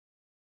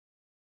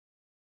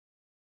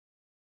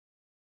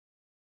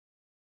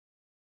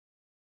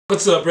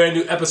What's up? Brand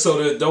new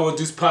episode of the Doa and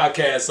Deuce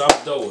podcast. I'm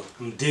Doa.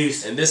 I'm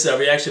Deuce. And this is a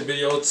reaction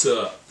video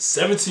to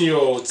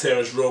 17-year-old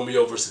Terrence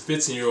Romeo versus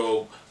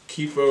 15-year-old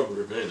Kiefer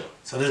Ravena.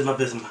 So this is my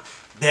business.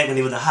 Back when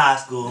they was in high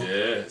school.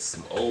 Yeah,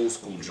 some old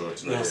school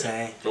joints. You know what I'm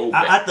saying?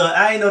 I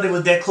I didn't know they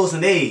was that close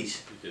in age.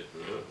 Yeah.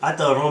 I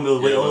thought Romeo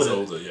was way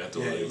older. Yeah, I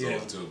thought he was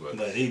older too.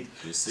 But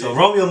so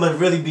Romeo must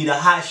really be the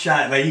hot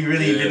shot. Like he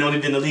really only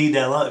been in the league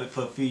that long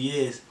for a few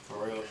years.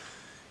 For real.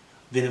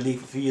 Been in the league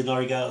for a few years and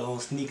already got his own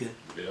sneaker.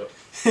 Yep.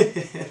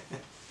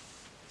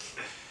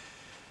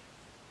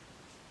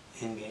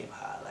 In-game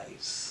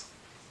highlights.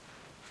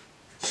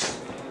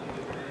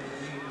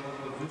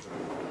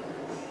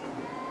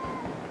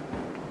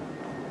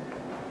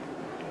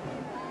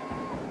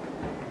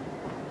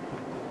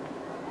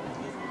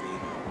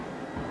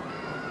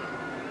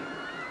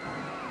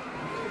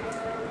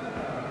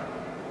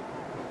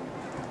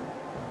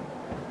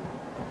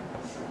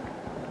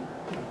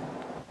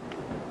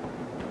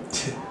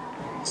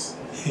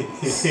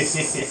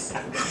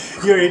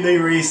 You already know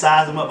you already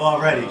sized him up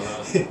already.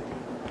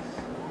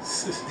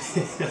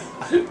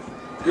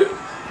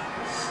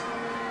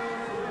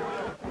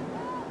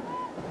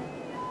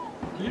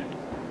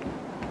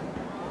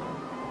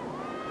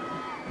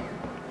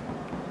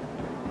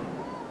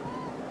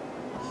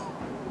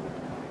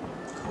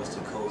 Coast to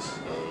coast.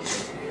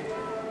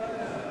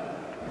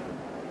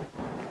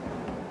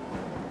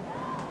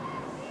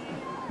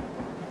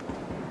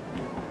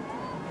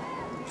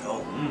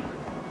 Oh.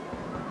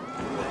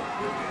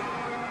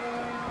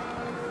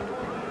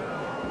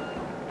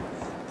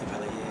 They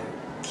probably,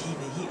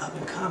 Kiefer, he up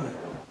and coming.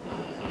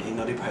 You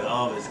know, they probably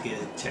always get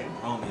to check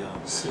Romeo.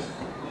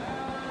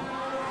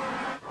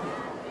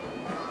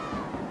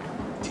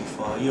 Too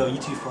far. Yo, you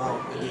too far.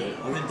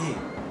 Yeah. Oh, good D.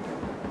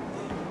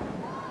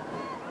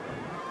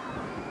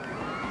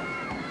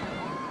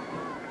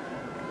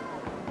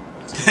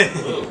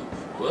 Whoa.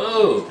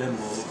 Whoa. Good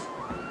move.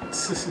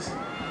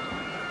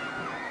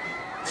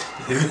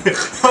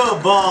 Oh,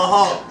 ball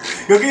hawk.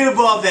 Go get the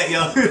ball back, yo.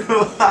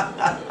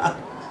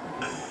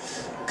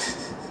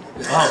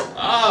 Oh.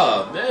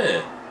 Oh,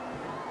 man.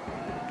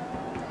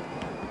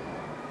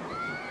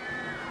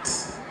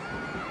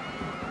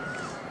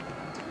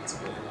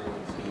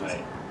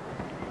 Right.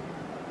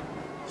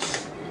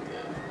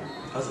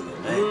 That was a good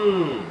night.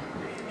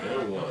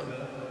 And one.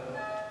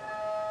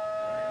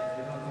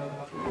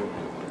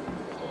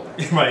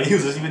 Right,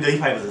 even though he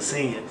probably was a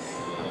senior.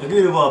 Give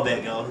me the ball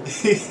back, yo.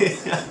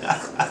 He's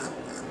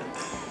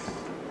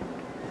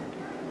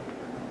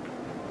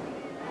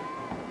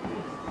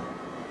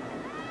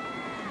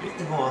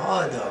going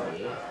hard, though.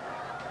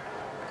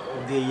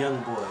 Be a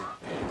young boy.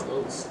 Getting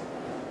close.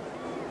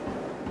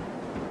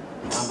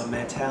 Mamba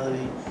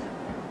mentality.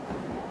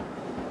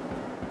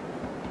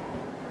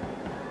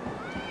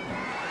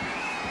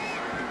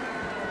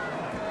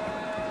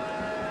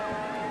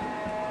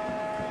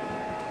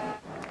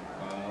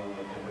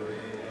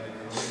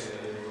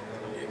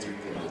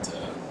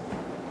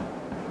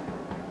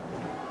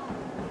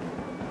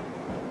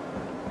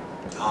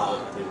 Oh,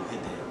 they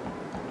hit that.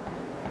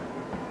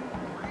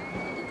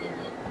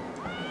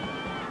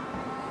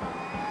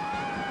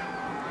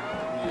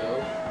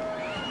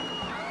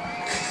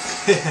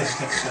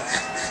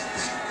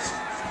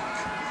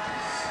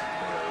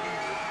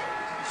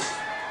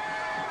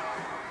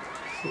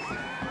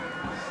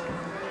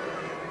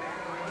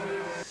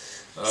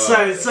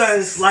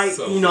 Son's like,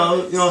 so you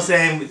know what I'm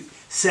saying,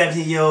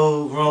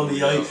 17-year-old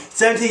Romeo.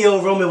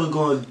 17-year-old Romeo was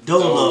going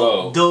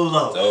dolo.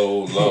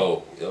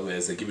 Yo,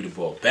 man said, give me the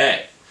ball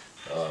back.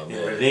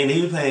 Man.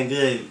 He was playing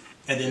good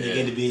at the end of the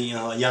game to be, you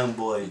know, a young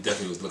boy. He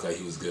definitely looked like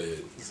he was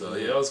good. So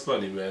yeah, it was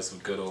funny, man. Some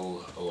good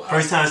old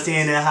first time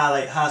seeing that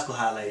high school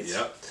highlights.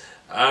 Yep.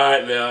 All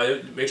right,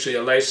 man. Make sure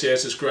you like, share,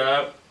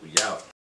 subscribe. We out.